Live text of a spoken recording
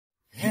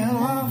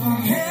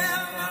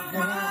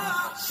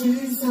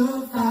She's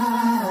so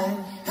fine.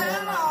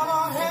 Hell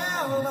on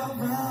hell of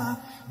her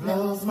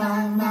blows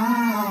my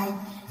mind.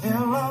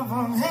 Hell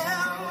on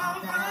hell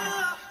of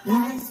her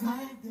lights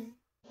my day.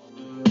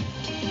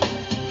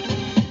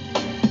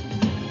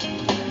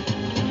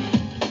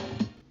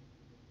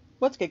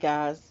 What's good,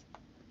 guys?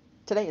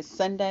 Today is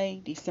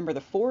Sunday, December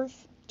the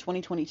 4th,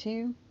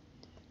 2022.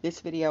 This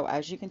video,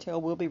 as you can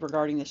tell, will be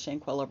regarding the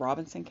Shanquella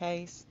Robinson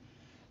case.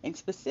 And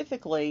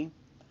specifically,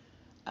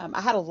 I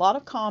had a lot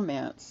of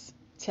comments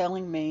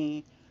telling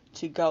me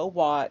to go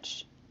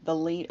watch the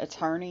lead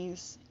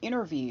attorney's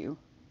interview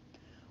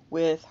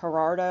with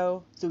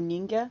Gerardo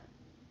Zuniga.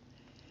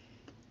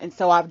 And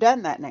so I've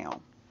done that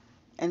now.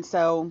 And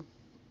so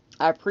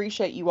I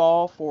appreciate you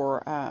all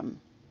for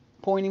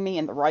pointing me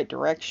in the right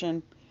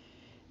direction.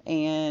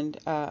 And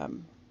I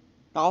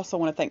also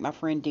want to thank my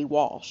friend Dee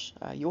Walsh.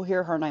 You'll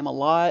hear her name a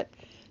lot.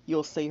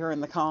 You'll see her in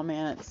the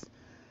comments.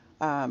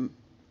 But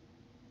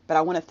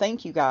I want to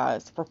thank you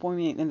guys for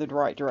pointing me in the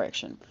right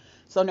direction.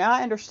 So now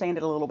I understand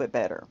it a little bit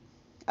better.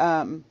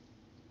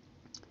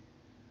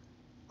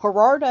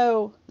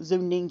 Gerardo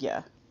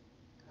Zuniga,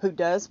 who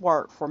does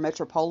work for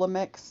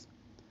Metropolymix,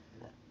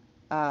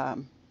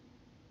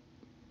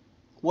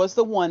 was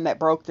the one that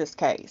broke this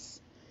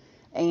case.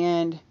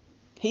 And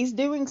he's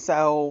doing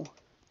so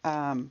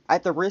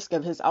at the risk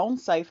of his own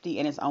safety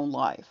and his own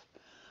life.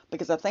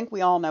 Because I think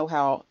we all know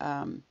how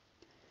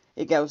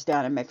it goes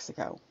down in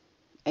Mexico.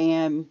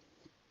 And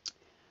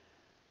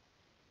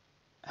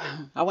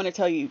I want to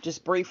tell you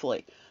just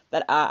briefly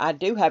that I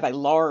do have a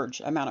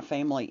large amount of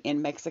family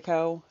in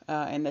Mexico,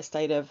 in the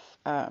state of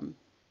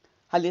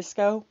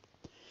Jalisco.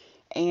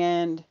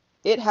 And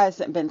it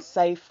hasn't been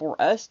safe for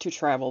us to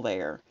travel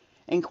there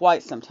in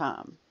quite some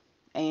time.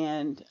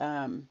 And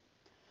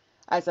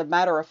as a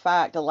matter of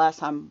fact, the last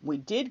time we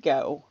did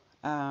go,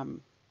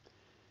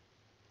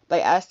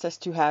 they asked us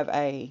to have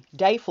a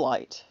day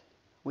flight.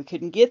 We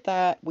couldn't get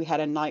that. We had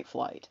a night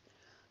flight.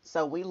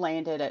 So we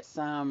landed at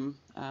some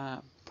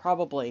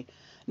probably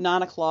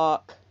 9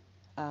 o'clock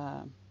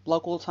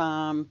local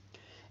time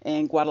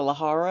in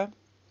Guadalajara.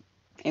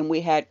 And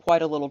we had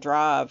quite a little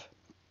drive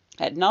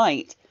at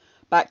night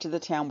back to the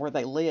town where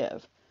they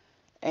live,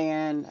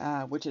 and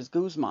which is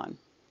Guzman.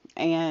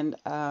 And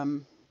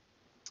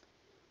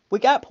we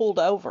got pulled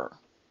over.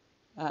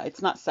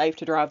 It's not safe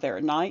to drive there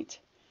at night.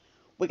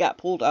 We got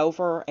pulled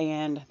over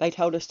and they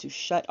told us to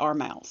shut our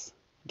mouths.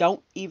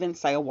 Don't even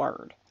say a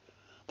word.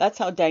 That's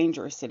how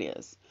dangerous it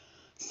is.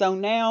 So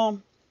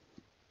now,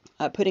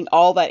 putting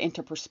all that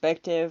into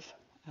perspective,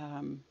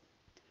 and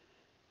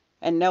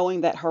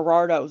knowing that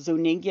Gerardo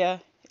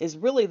Zuniga is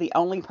really the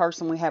only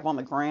person we have on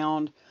the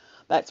ground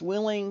that's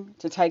willing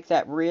to take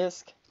that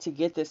risk to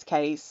get this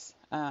case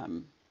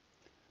the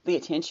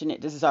attention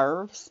it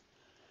deserves,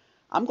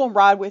 I'm going to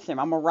ride with him.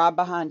 I'm going to ride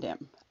behind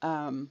him.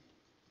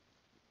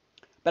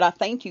 But I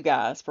thank you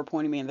guys for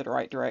pointing me in the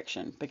right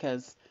direction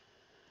because,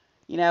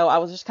 you know, I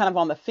was just kind of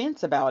on the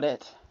fence about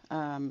it.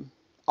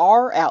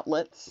 Our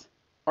outlets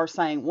are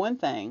saying one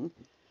thing,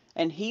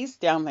 and he's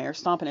down there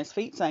stomping his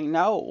feet saying,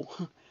 no,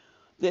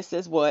 this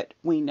is what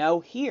we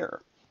know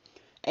here.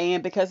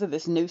 And because of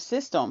this new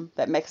system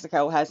that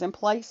Mexico has in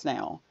place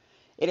now,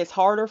 it is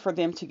harder for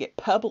them to get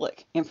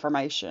public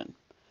information.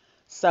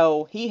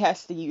 So he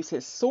has to use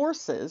his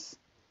sources,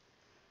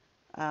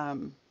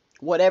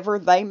 whatever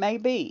they may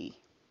be,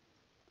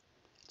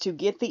 to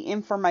get the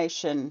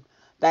information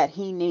that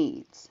he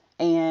needs.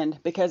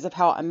 And because of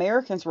how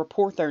Americans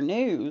report their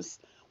news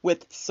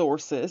with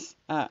sources,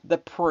 the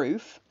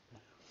proof,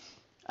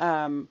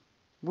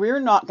 we're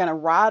not going to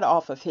ride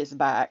off of his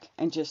back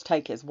and just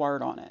take his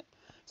word on it.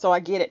 So I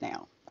get it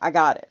now. I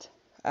got it.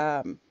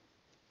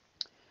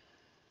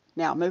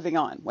 Now, moving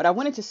on. What I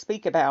wanted to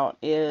speak about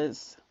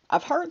is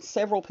I've heard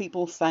several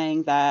people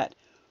saying that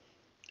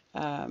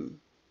that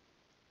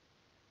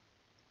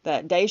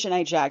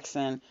Daejhanae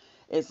Jackson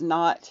is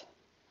not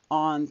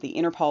on the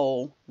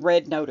Interpol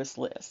red notice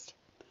list.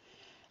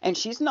 And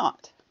she's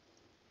not.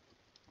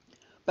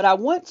 But I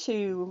want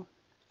to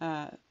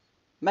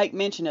make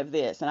mention of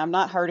this, and I've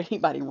not heard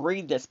anybody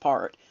read this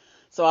part.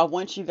 So I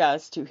want you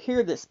guys to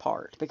hear this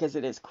part because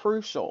it is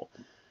crucial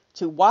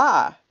to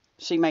why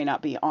she may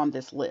not be on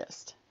this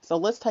list. So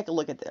let's take a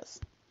look at this.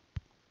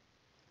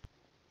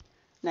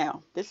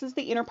 Now, this is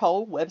the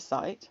Interpol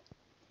website,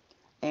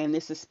 and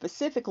this is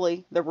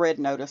specifically the red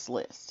notice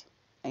list.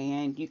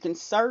 And you can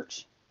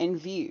search and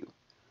view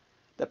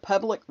the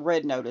public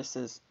red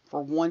notices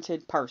for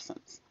wanted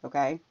persons,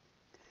 okay?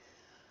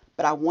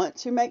 But I want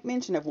to make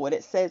mention of what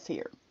it says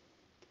here.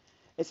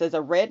 It says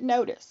a red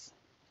notice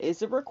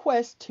is a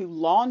request to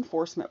law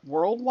enforcement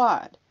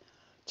worldwide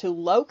to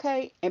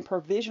locate and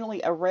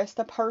provisionally arrest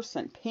a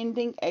person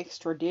pending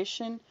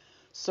extradition,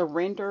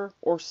 surrender,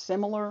 or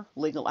similar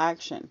legal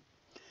action.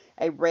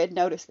 A red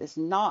notice is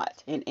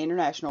not an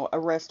international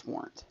arrest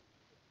warrant.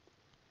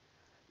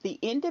 The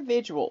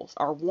individuals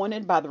are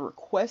wanted by the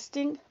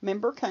requesting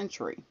member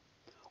country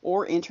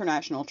or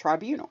international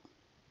tribunal.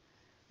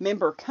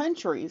 Member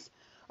countries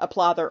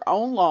apply their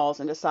own laws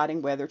in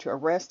deciding whether to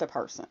arrest a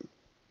person.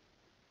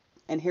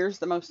 And here's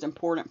the most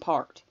important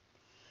part.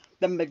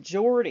 The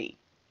majority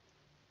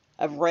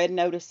of red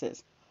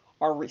notices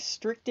are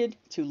restricted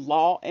to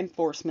law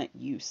enforcement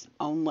use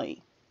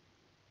only.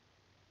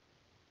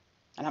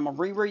 And I'm going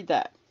to reread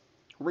that.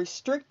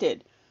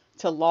 Restricted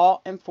to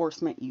law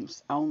enforcement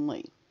use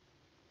only.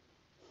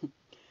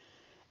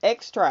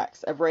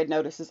 Extracts of red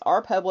notices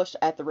are published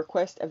at the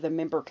request of the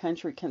member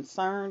country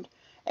concerned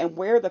and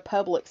where the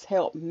public's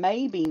help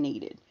may be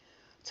needed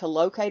to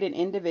locate an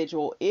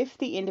individual if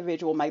the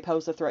individual may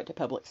pose a threat to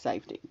public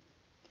safety.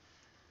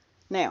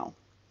 Now,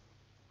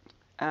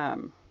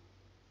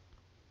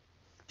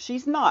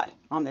 she's not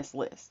on this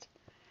list.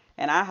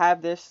 And I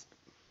have this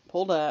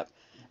pulled up.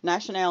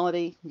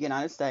 Nationality,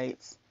 United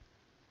States.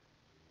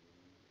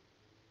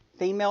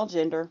 Female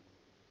gender.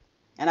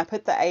 And I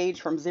put the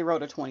age from 0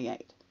 to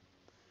 28.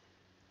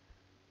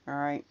 All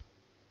right.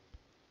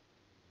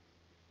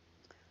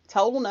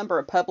 Total number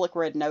of public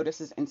red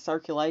notices in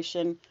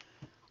circulation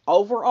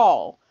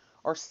overall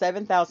are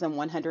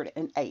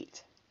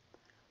 7,108.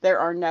 There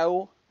are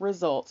no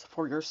results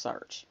for your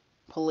search.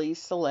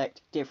 Please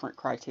select different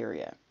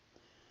criteria.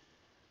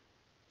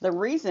 The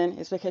reason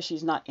is because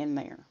she's not in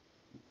there.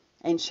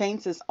 And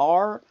chances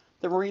are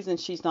the reason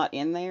she's not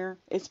in there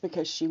is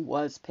because she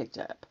was picked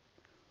up.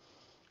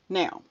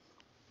 Now,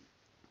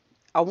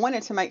 I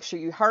wanted to make sure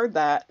you heard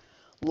that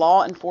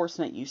law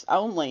enforcement use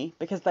only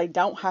because they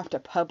don't have to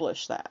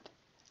publish that,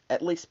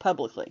 at least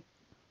publicly.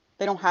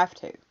 They don't have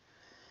to.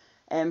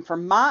 And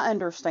from my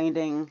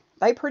understanding,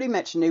 they pretty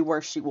much knew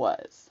where she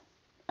was.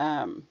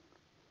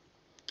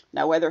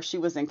 Now, whether she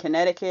was in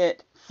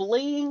Connecticut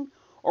fleeing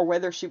or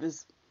whether she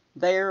was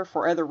there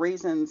for other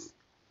reasons,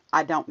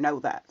 I don't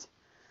know that.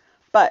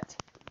 But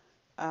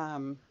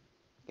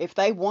if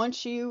they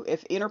want you,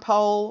 if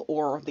Interpol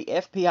or the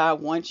FBI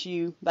wants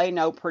you, they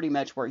know pretty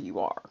much where you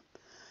are.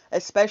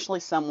 Especially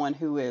someone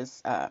who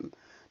is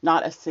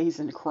not a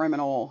seasoned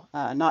criminal,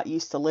 not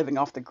used to living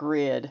off the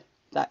grid,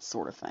 that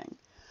sort of thing.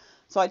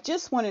 So I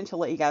just wanted to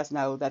let you guys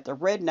know that the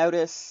red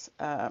notice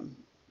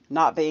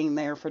not being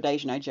there for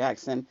Daejhanae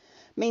Jackson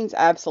means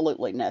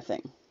absolutely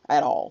nothing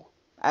at all.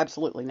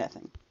 Absolutely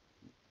nothing.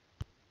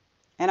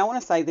 And I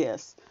want to say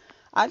this.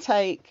 I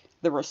take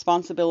the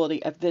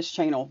responsibility of this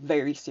channel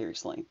very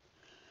seriously.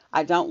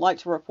 I don't like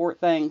to report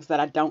things that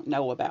I don't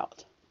know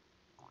about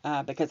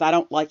because I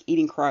don't like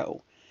eating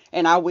crow.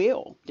 And I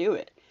will do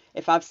it.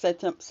 If I've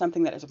said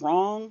something that is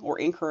wrong or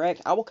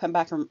incorrect, I will come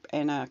back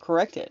and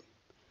correct it.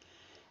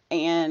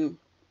 And,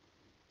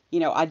 you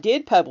know, I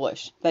did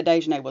publish that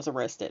Daejhanae was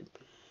arrested.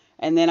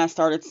 And then I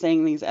started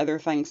seeing these other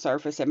things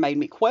surface that made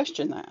me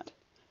question that.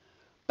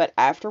 But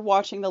after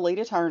watching the lead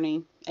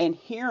attorney and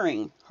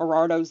hearing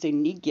Gerardo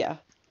Zuniga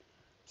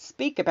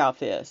speak about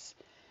this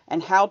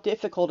and how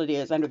difficult it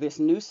is under this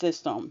new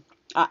system,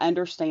 I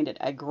understand it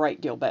a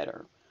great deal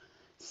better.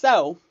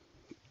 So,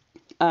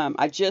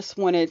 I just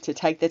wanted to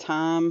take the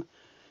time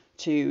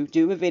to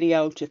do a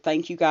video to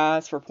thank you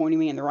guys for pointing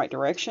me in the right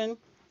direction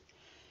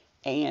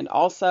and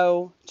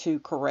also to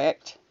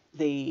correct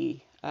the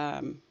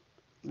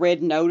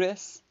red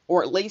notice,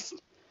 or at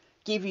least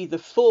give you the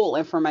full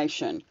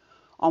information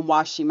on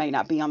why she may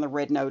not be on the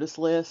red notice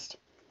list.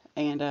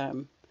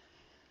 And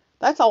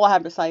that's all I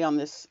have to say on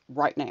this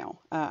right now.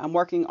 I'm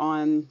working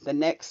on the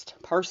next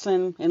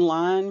person in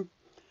line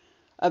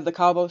of the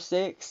Cabo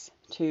 6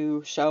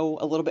 to show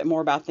a little bit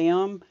more about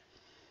them.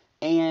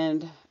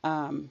 And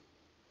I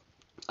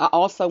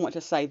also want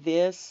to say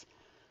this,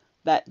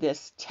 that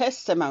this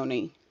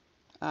testimony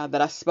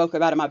that I spoke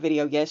about in my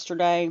video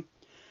yesterday,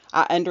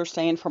 I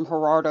understand from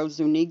Gerardo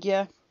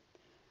Zuniga,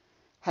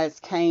 has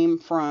came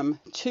from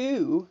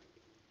 2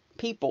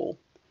 people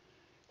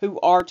who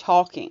are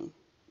talking.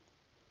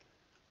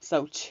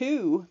 So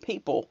 2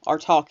 people are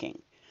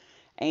talking,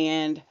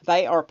 and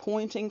they are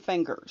pointing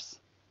fingers.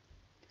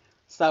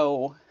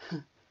 So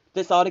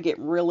this ought to get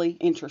really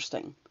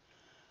interesting.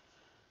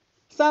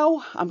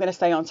 So I'm going to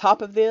stay on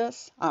top of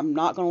this. I'm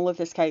not going to let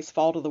this case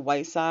fall to the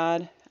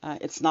wayside.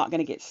 It's not going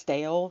to get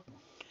stale.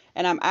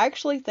 And I'm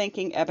actually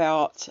thinking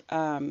about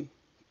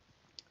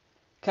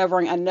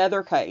covering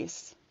another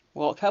case.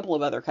 Well, a couple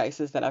of other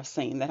cases that I've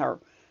seen that are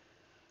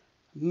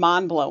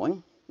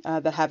mind-blowing,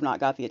 that have not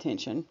got the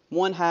attention.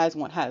 One has,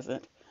 one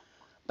hasn't.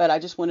 But I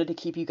just wanted to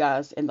keep you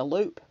guys in the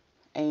loop.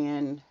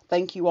 And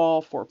thank you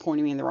all for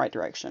pointing me in the right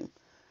direction.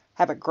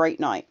 Have a great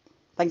night.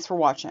 Thanks for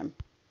watching.